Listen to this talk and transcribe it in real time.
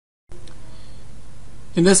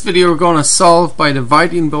In this video we're going to solve by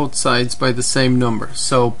dividing both sides by the same number.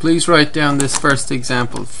 So please write down this first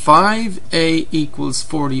example. 5a equals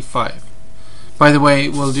 45. By the way,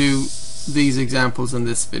 we'll do these examples in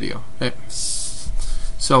this video. Okay.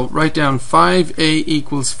 So write down 5a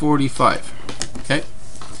equals 45. Okay.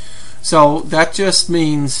 So that just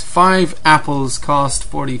means 5 apples cost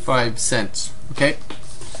 45 cents. Okay.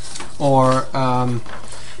 Or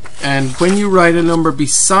and when you write a number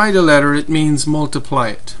beside a letter, it means multiply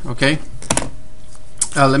it. Okay.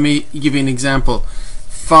 Let me give you an example.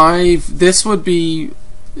 5. This would be,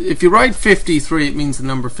 if you write 53, it means the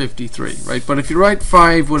number 53, right? But if you write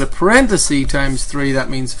 5 with a parenthesis times 3,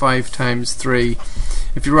 that means 5 times 3.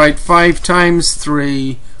 If you write 5 times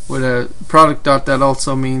 3 with a product dot, that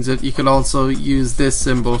also means that you could also use this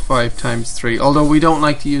symbol, 5 times 3. Although we don't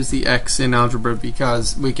like to use the x in algebra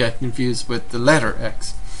because we get confused with the letter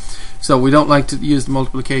x. So we don't like to use the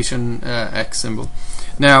multiplication x symbol.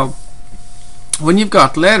 Now, when you've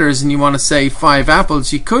got letters and you want to say 5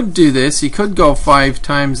 apples, you could do this. You could go 5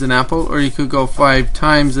 times an apple, or you could go 5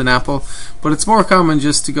 times an apple, but it's more common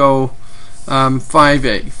just to go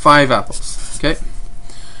 5a, 5 apples. Okay,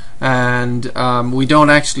 and we don't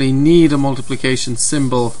actually need a multiplication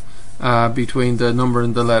symbol between the number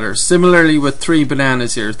and the letter. Similarly with 3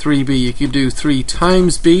 bananas here, 3b, you could do 3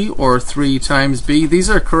 times b or 3 times b. These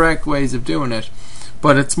are correct ways of doing it,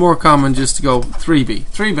 but it's more common just to go 3b,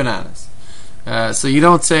 3 bananas. So you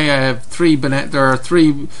don't say I have 3 bananas. There are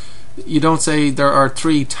 3. You don't say there are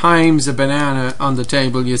 3 times a banana on the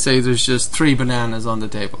table. You say there's just 3 bananas on the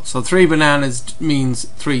table. So 3 bananas means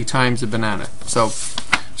 3 times a banana. So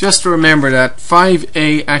just to remember that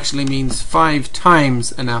 5a actually means 5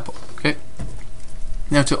 times an apple. Okay.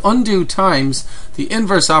 Now to undo times, the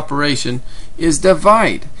inverse operation is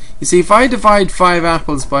divide. You see, if I divide 5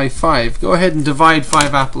 apples by 5, go ahead and divide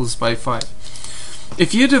 5 apples by 5.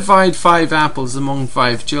 If you divide 5 apples among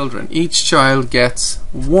 5 children, each child gets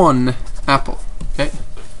 1 apple. Okay.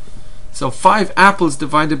 So 5 apples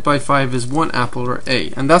divided by 5 is 1 apple, or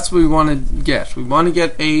a, and that's what we want to get. We want to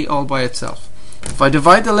get a all by itself. If I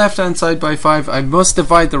divide the left hand side by 5, I must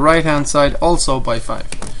divide the right hand side also by 5.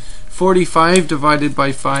 45 divided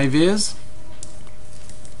by 5 is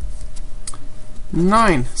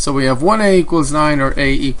 9. So we have 1a equals 9, or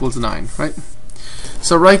a equals 9, right?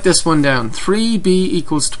 So write this one down. 3b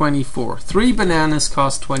equals 24. 3 bananas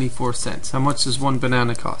cost 24 cents. How much does 1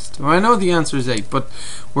 banana cost? Well, I know the answer is 8, but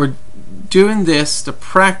we're doing this to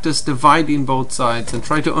practice dividing both sides and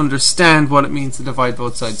try to understand what it means to divide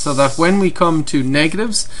both sides, so that when we come to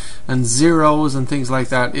negatives and zeros and things like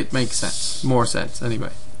that, it makes sense. More sense, anyway.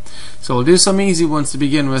 So we'll do some easy ones to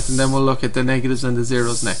begin with, and then we'll look at the negatives and the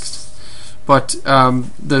zeros next. But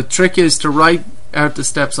the trick is to write out the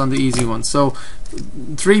steps on the easy ones. So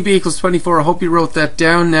 3b equals 24. I hope you wrote that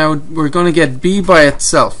down. Now we're going to get b by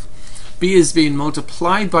itself. b is being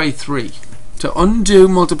multiplied by 3. To undo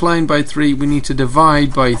multiplying by 3, we need to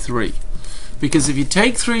divide by 3. Because if you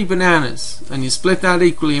take 3 bananas and you split that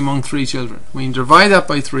equally among 3 children, when you divide that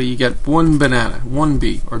by 3, you get 1 banana,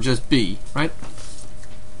 1b, or just b, right?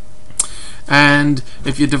 And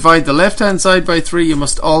if you divide the left hand side by 3, you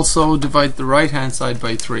must also divide the right hand side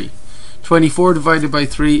by 3. 24 divided by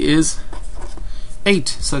 3 is 8.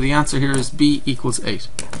 So the answer here is b equals 8.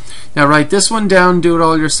 Now write this one down, do it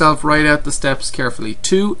all yourself, write out the steps carefully.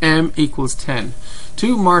 2m equals 10.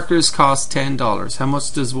 2 markers cost $10. How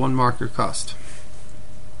much does 1 marker cost?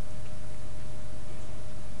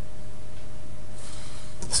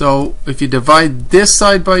 So if you divide this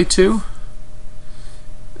side by 2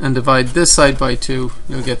 and divide this side by 2,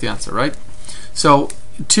 you'll get the answer, right? So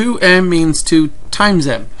 2m means 2 times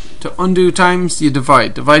m. To undo times, you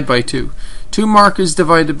divide. Divide by 2. 2 markers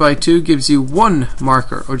divided by 2 gives you 1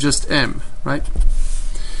 marker, or just m, right?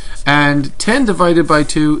 And 10 divided by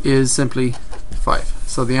 2 is simply 5.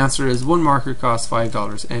 So the answer is 1 marker costs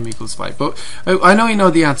 $5. M equals 5. But I know you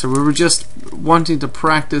know the answer. We were just wanting to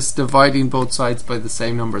practice dividing both sides by the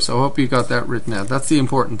same number. So I hope you got that written out. That's the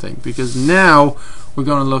important thing, because now we're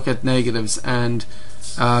going to look at negatives, and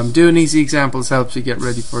doing easy examples helps you get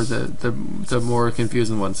ready for the more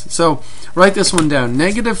confusing ones. So write this one down.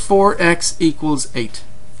 Negative 4x equals 8.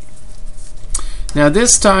 Now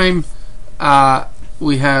this time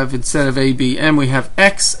we have, instead of a, b, m, we have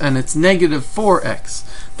x, and it's negative 4x.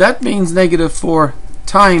 That means negative 4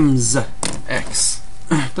 times x,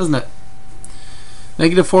 doesn't it?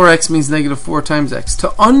 Negative 4x means negative 4 times x.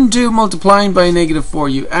 To undo multiplying by a negative 4,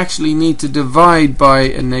 you actually need to divide by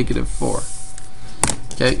a negative 4.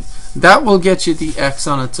 Okay, that will get you the x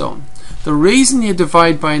on its own. The reason you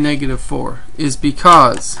divide by a negative 4 is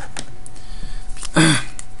because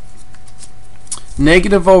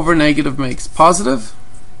Negative over negative makes positive,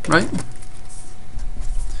 right?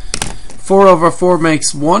 4 over 4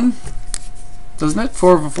 makes 1, doesn't it?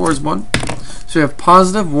 4 over 4 is 1. So we have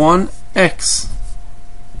positive 1x,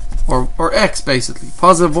 or x basically.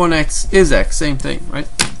 Positive 1x is x, same thing, right?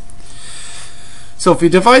 So if you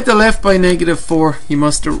divide the left by negative 4, you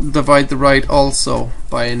must divide the right also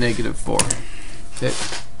by a negative 4. Okay.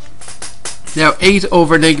 Now 8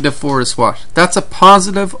 over negative 4 is what? That's a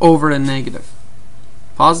positive over a negative.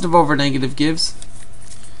 Positive over negative gives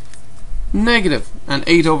negative, and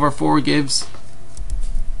 8 over 4 gives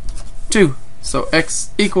 2. So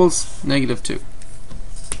x equals negative 2.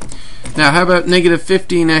 Now how about negative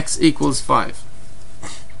 15x equals 5?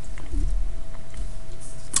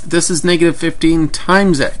 This is negative 15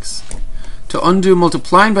 times x. To undo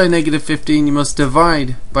multiplying by negative 15, you must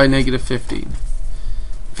divide by negative 15.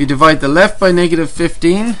 If you divide the left by negative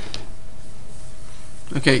 15,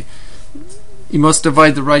 okay, you must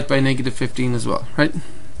divide the right by negative 15 as well, right?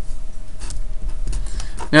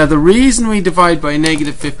 Now the reason we divide by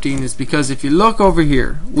negative 15 is because if you look over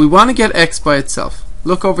here, we want to get x by itself.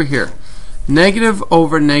 Look over here. Negative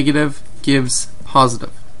over negative gives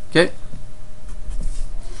positive. Okay?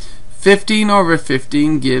 15 over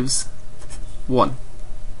 15 gives 1.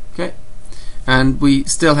 Okay? And we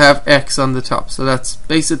still have x on the top. So that's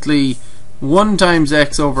basically 1 times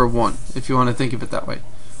x over 1, if you want to think of it that way.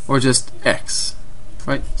 Or just x.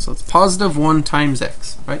 Right? So it's positive 1 times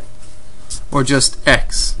x. Right? Or just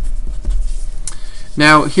x.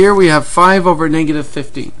 Now here we have 5 over negative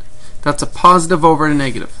 15. That's a positive over a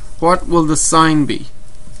negative. What will the sign be?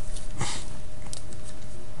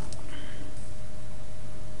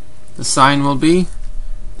 The sign will be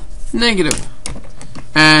negative.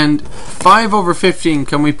 And 5 over 15,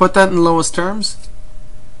 can we put that in lowest terms?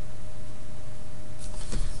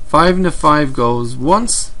 5 into 5 goes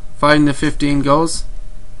once. 5 into 15 goes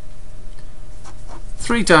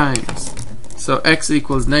 3 times. So x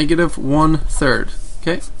equals negative 1/3.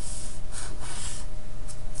 Okay.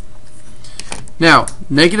 Now,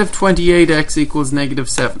 negative 28x equals negative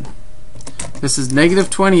 7. This is negative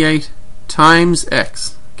 28 times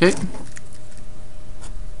x. Okay.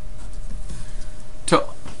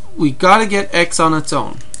 We got to get x on its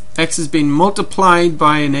own. X is being multiplied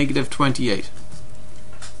by a negative 28.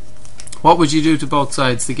 What would you do to both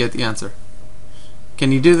sides to get the answer?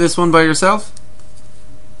 Can you do this one by yourself?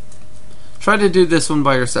 Try to do this one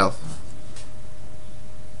by yourself.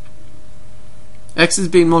 X is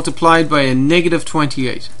being multiplied by a negative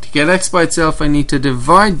 28. To get x by itself, I need to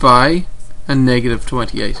divide by a negative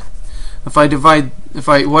 28.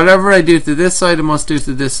 Whatever I do to this side, I must do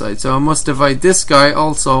to this side. So I must divide this guy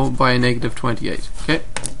also by a negative 28. Okay.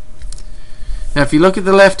 Now if you look at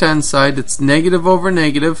the left hand side, it's negative over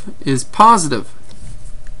negative is positive,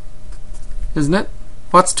 isn't it?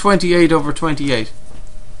 What's 28 over 28?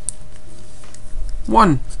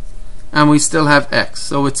 1. And we still have x.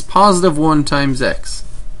 So it's positive 1 times x,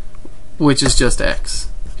 which is just x.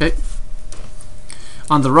 Okay.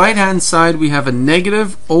 On the right hand side we have a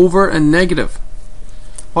negative over a negative.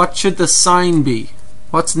 What should the sign be?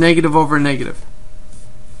 What's negative over negative?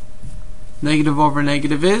 Negative over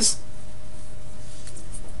negative is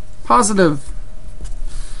positive.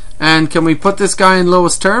 And can we put this guy in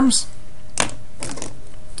lowest terms?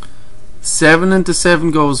 7 into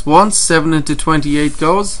 7 goes once. 7 into 28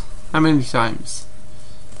 goes how many times?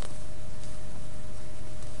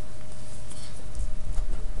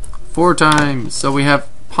 4 times. So we have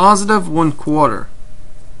positive 1/4,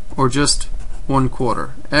 or just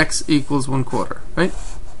 1/4. X equals 1/4, right?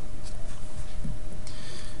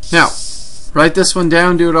 Now, write this one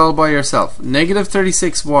down, do it all by yourself. Negative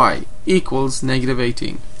 36y equals negative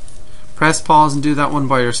 18. Press pause and do that one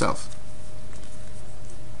by yourself.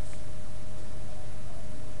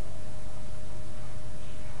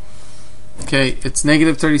 Okay, it's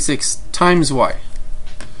negative 36 times y.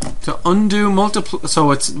 To undo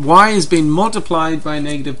so it's y is being multiplied by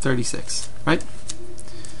negative 36, right?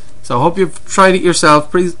 So I hope you've tried it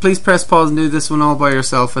yourself. Please press pause and do this one all by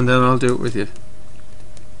yourself, and then I'll do it with you.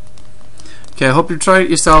 Okay, I hope you tried it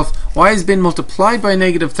yourself. Y has been multiplied by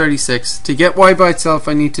negative 36. To get y by itself,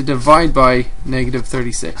 I need to divide by negative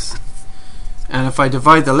 36. And if I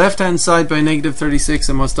divide the left hand side by negative 36,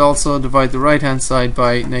 I must also divide the right hand side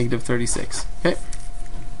by negative 36. Okay.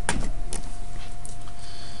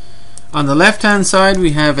 On the left hand side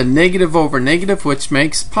we have a negative over negative, which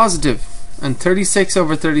makes positive, and 36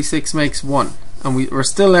 over 36 makes 1, and we're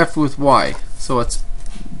still left with y. So it's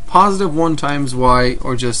positive 1 times y,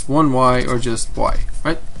 or just 1y, or just y,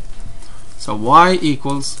 right? So y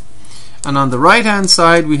equals, and on the right hand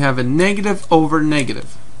side we have a negative over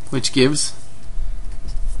negative, which gives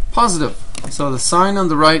positive. So the sign on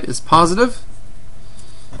the right is positive.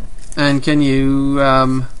 And can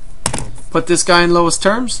you put this guy in lowest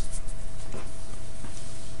terms?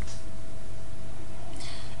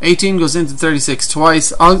 18 goes into 36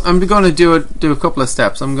 twice. I'm going to do a couple of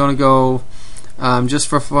steps. I'm going to go, just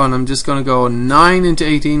for fun, I'm just going to go 9 into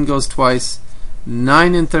 18 goes twice.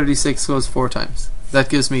 9 into 36 goes 4 times. That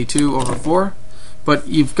gives me 2 over 4. But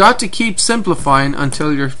you've got to keep simplifying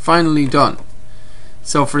until you're finally done.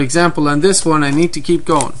 So for example, on this one, I need to keep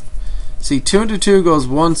going. See, 2 into 2 goes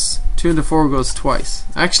once, 2 into 4 goes twice.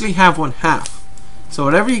 I actually have 1/2. So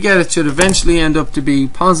whatever you get, it should eventually end up to be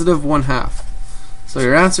positive 1/2. So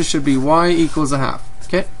your answer should be y equals 1/2.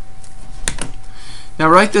 Okay? Now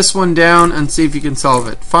write this one down and see if you can solve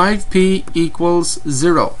it. 5p equals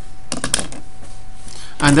 0.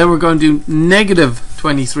 And then we're going to do negative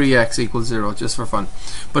 23x equals 0, just for fun.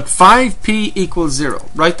 But 5p equals 0.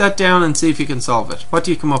 Write that down and see if you can solve it. What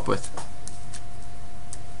do you come up with?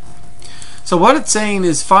 So what it's saying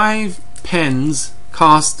is 5 pens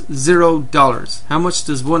cost $0. How much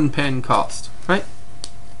does 1 pen cost? Right?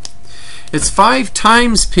 It's 5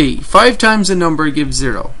 times p. 5 times a number gives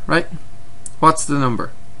 0. Right? What's the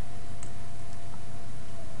number?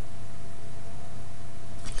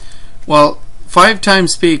 Well, 5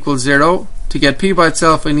 times p equals 0. To get p by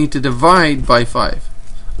itself, I need to divide by 5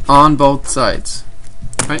 on both sides.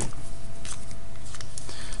 Right?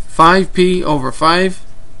 5p over 5.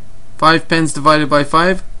 5 pens divided by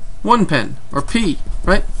 5. 1 pen, or p.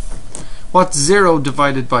 Right? What's 0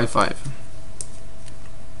 divided by 5?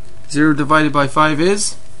 0 divided by 5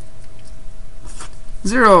 is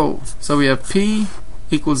 0. So we have p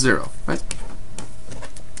equals 0. Right?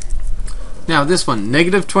 Now this one,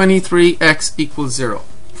 negative 23x equals 0.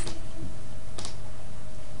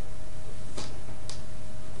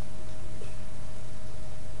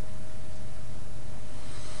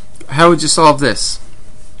 How would you solve this?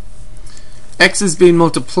 X is being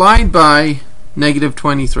multiplied by negative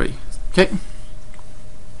 23. Okay?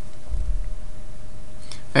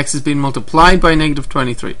 X is being multiplied by negative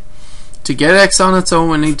 23. To get x on its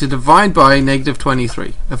own, I need to divide by negative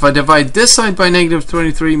 23. If I divide this side by negative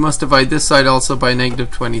 23, I must divide this side also by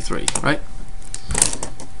negative 23. Right?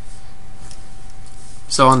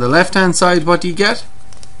 So on the left hand side, what do you get?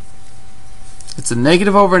 It's a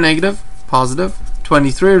negative over negative, positive.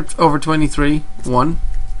 23 over 23, 1,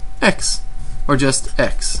 x. Or just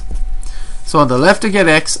x. So on the left I get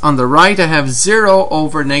x, on the right I have 0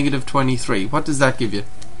 over negative 23. What does that give you?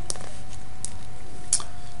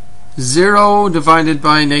 0 divided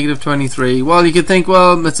by negative 23. Well, you could think,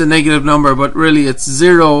 well, it's a negative number, but really it's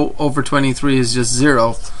 0 over 23 is just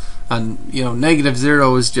 0. And, you know, negative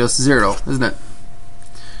 0 is just 0, isn't it?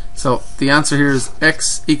 So the answer here is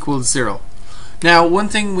x equals 0. Now, one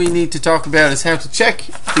thing we need to talk about is how to check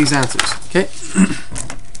these answers. Okay?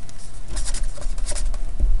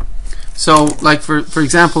 So, like for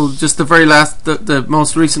example, just the very last, the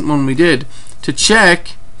most recent one we did, to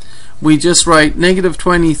check, we just write negative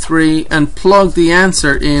 23 and plug the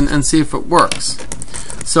answer in and see if it works.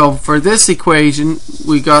 So for this equation,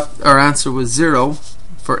 we got our answer was 0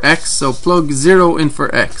 for x, so plug 0 in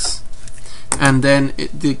for x, and then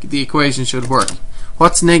the equation should work.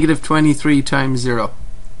 What's negative 23 times 0?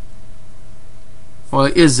 Well,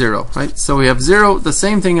 it is 0, right? So we have 0, the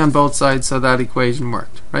same thing on both sides, so that equation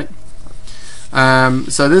worked, right?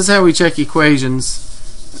 So this is how we check equations.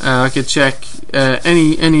 I could check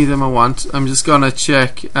any of them I want. I'm just gonna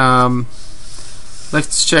check.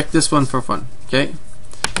 Let's check this one for fun. Okay.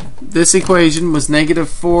 This equation was negative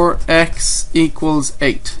 4x equals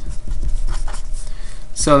 8.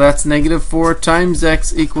 So that's negative 4 times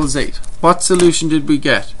x equals 8. What solution did we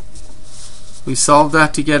get? We solved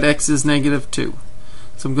that to get x is negative 2.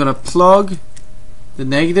 So I'm going to plug the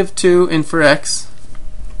negative 2 in for x.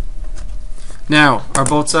 Now, are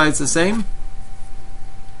both sides the same?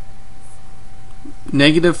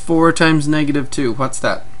 Negative 4 times negative 2. What's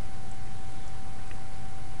that?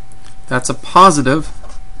 That's a positive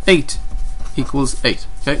 8 equals 8.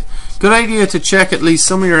 Okay. Good idea to check at least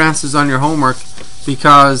some of your answers on your homework,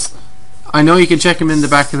 because I know you can check them in the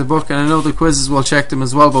back of the book, and I know the quizzes will check them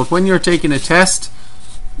as well, but when you're taking a test,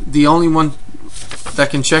 the only one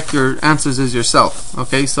that can check your answers is yourself.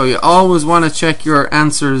 Okay, so you always want to check your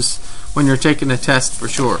answers when you're taking a test for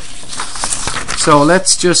sure. So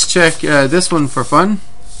let's just check this one for fun.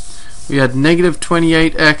 We had negative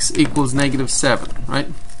 28x equals negative 7, right?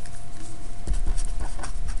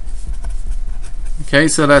 Okay,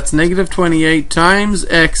 so that's negative 28 times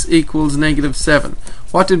x equals negative 7.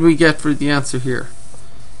 What did we get for the answer here?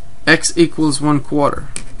 X equals 1/4.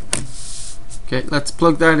 Okay, let's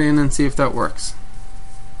plug that in and see if that works.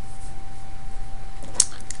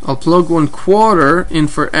 I'll plug 1/4 in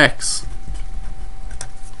for x.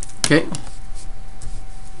 Okay.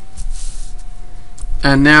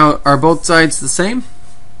 And now, are both sides the same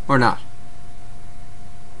or not?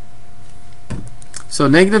 So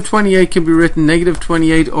negative 28 can be written negative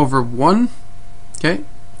 28 over 1. Okay.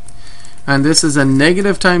 And this is a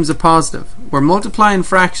negative times a positive. We're multiplying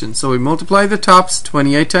fractions. So we multiply the tops.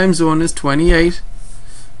 28 times 1 is 28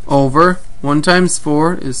 over 1 times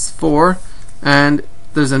 4 is 4. And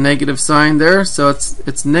there's a negative sign there. So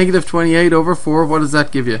it's negative 28 over 4. What does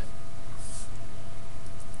that give you?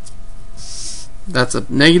 That's a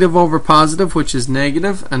negative over positive, which is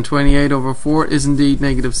negative, and 28 over 4 is indeed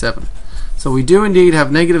negative 7. So we do indeed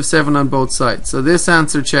have negative 7 on both sides. So this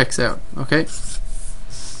answer checks out. Okay.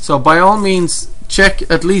 So by all means, check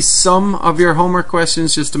at least some of your homework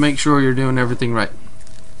questions just to make sure you're doing everything right.